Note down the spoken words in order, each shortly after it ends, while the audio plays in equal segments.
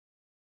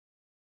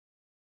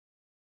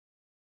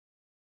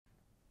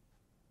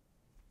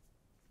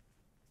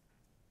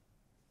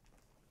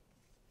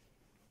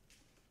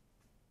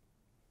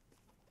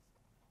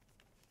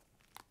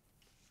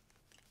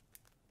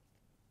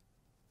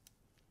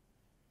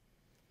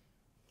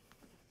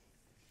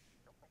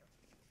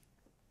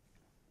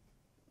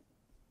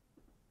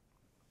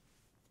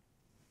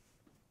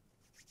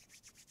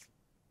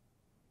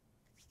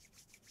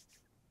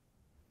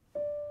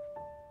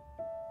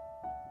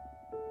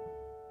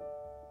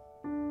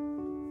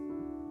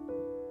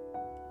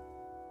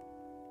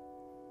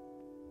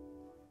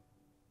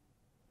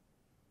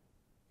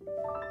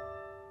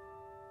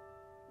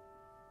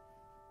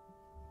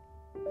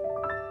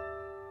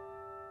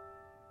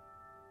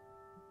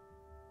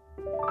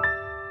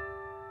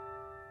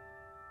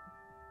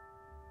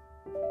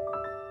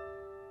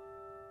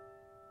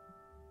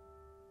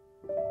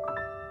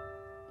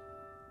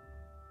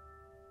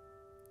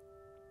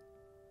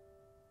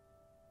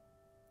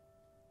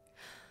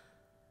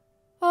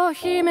お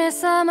姫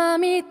様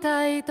み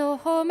たいと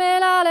褒め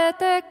られ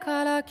て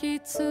から来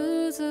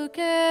続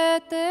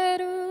けて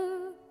る。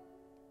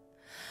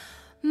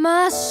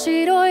真っ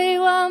白い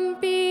ワン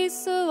ピー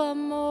スは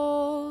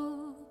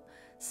もう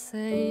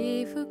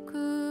制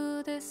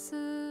服です。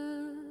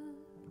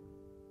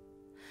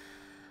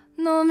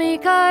飲み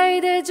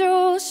会で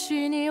上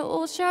司に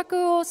お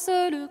酌をす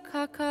る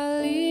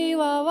係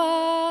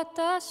は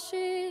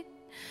私。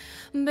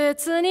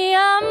別に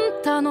あ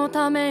んたの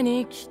ため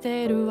に来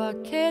てるわ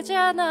けじ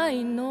ゃな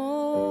い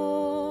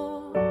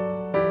の。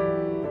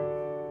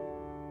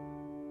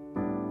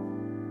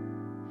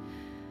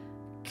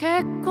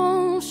結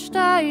婚し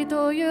たい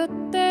と言っ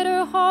て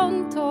る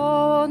本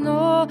当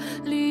の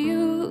理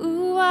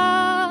由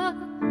は、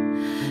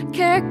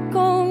結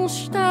婚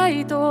した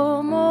いと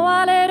思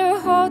われる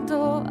ほ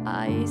ど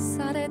愛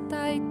され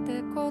たいっ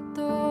てこ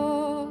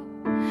と。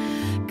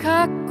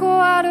かっこ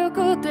悪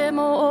くて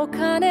もお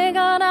金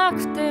がな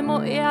くて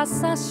も優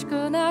し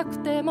くなく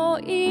ても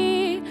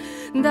いい、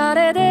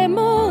誰で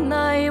も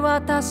ない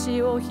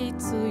私を必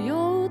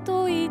要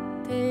と言っ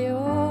てよ。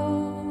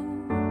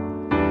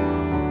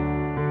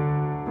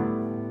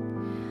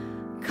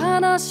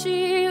悲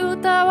しい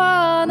歌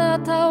はあな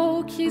た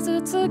を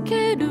傷つ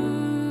ける。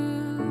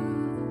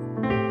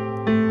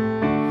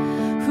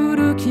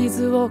古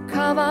傷を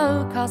か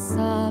ばうか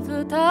さ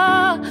ぶ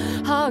た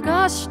剥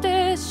がし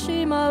て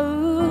しま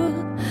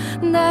う。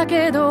だ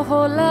けど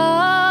ほ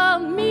ら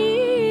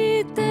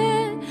見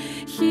て、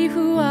皮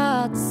膚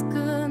は熱く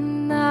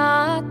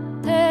なっ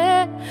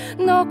て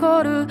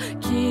残る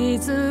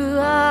傷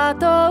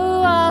跡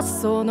は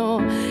そ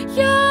の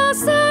優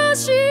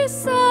し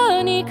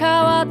さに変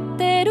わっ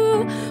て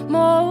る。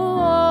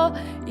も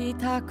う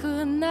痛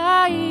く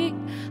ない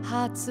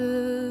は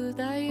ず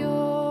だ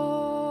よ。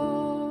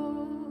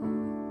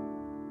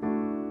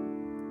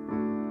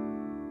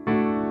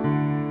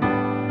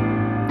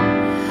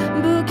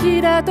不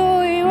気だ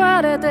と言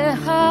われて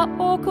歯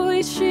を食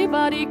いし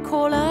ばり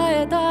こら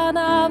えた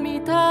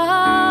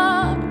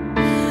涙、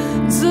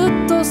ずっ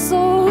と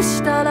そう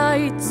したら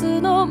いつ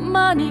の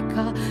間に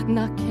か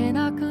泣け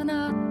なく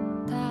なった。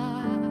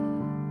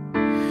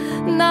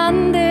な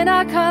んで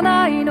泣か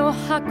ないの、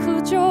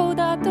白状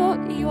だと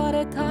言わ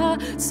れた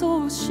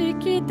葬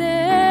式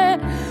で、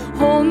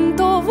本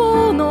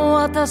当の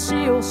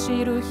私を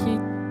知る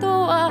人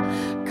は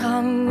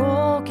看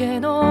護家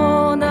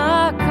の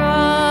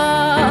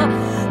中。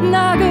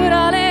殴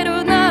られ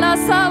るなら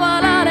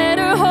触られ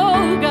る方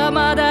が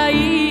まだ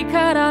いい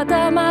から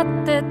黙っ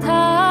て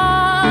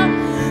た。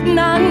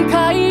なん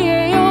か言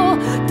えよ、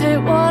手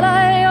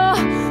笑えよ、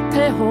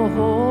手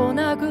頬を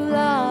殴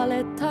ら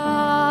れ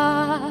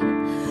た。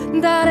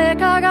誰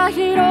かが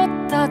拾っ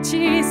た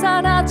小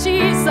さな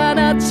小さ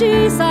な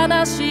小さ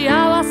な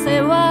幸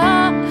せ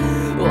は、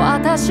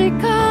私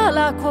か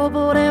らこ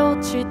ぼれ落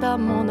ちた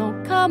もの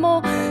か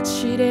も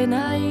しれ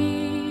な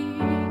い。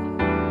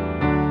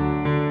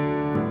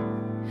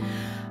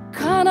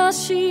悲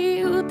し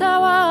い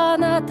歌はあ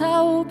な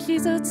たを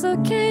傷つ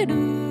ける。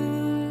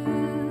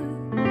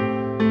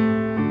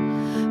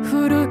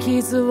古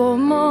傷を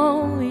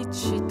もう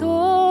一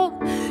度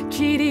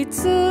切り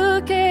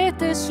つけ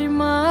てし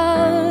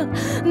まう。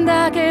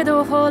だけ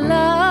どほ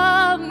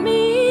ら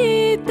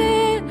見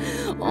て、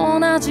同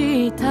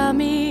じ痛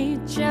み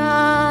じ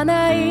ゃ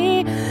な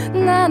い。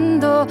何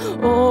度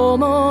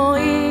思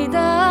い出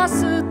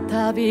す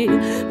たび向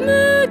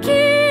き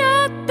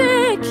合っ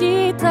て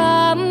き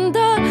たん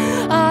だ。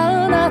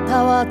あな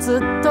たはずっ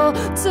と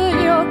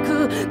強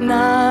く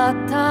なっ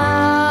た。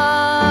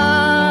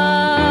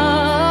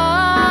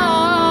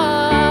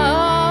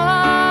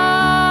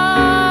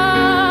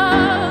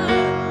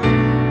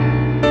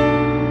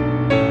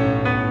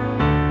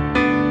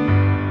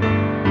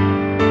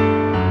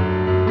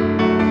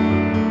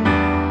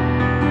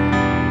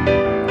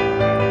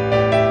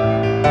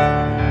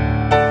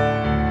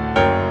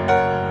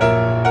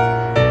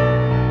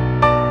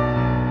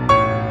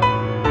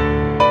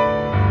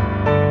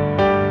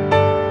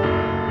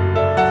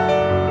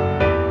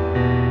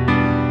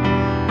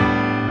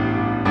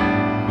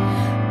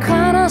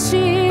悲し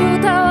い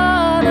歌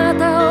はあな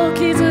たを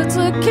傷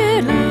つ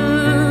ける。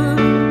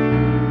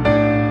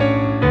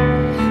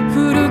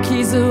古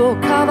傷を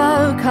か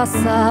ばうか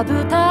さ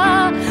ぶ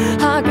た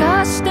剥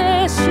がし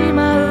てし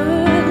ま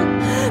う。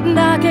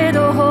だけ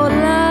どほ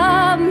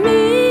ら見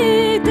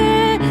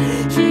て、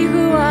皮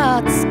膚は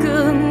熱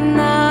く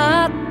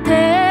なっ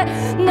て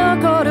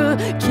残る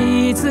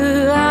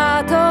傷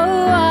跡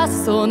は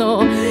そ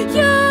の優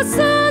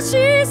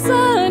し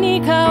さ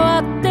に変わ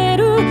って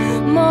る。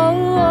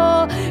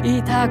もう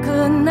痛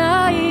く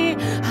ない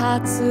は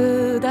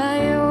ずだ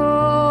よ。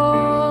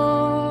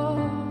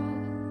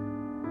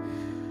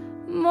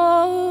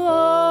も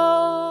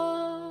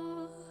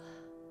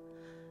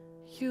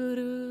う許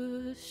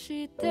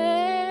して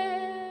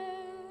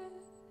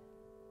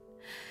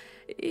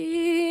い